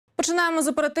Починаємо з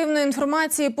оперативної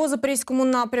інформації по Запорізькому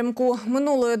напрямку.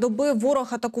 Минулої доби ворог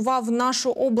атакував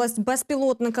нашу область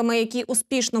безпілотниками, які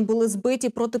успішно були збиті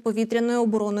протиповітряною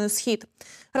обороною «Схід».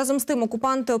 Разом з тим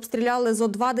окупанти обстріляли зо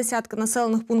 20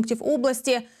 населених пунктів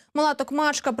області. Мала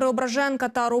Токмачка, Преображенка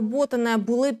та Роботине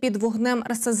були під вогнем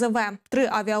РСЗВ. 3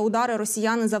 авіаудари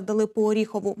росіяни завдали по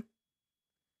Оріхову.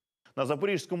 На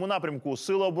Запорізькому напрямку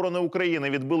Сили оборони України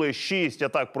відбили 6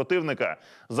 атак противника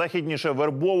західніше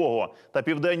Вербового та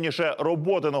південніше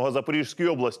Роботиного Запорізької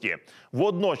області.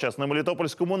 Водночас на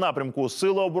Мелітопольському напрямку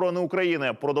Сили оборони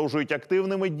України продовжують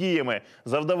активними діями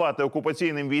завдавати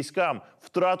окупаційним військам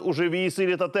втрат у живій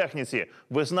силі та техніці,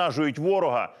 виснажують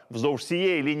ворога вздовж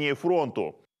всієї лінії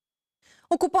фронту.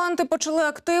 Окупанти почали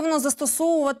активно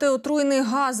застосовувати отруйний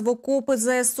газ в окопи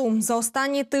ЗСУ. За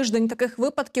останній тиждень таких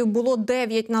випадків було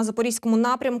 9 на Запорізькому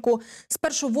напрямку.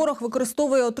 Спершу ворог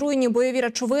використовує отруйні бойові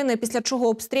речовини, після чого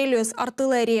обстрілює з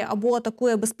артилерії або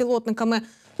атакує безпілотниками.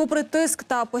 Попри тиск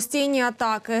та постійні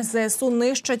атаки, ЗСУ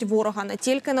нищать ворога не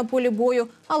тільки на полі бою,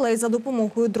 але й за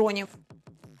допомогою дронів.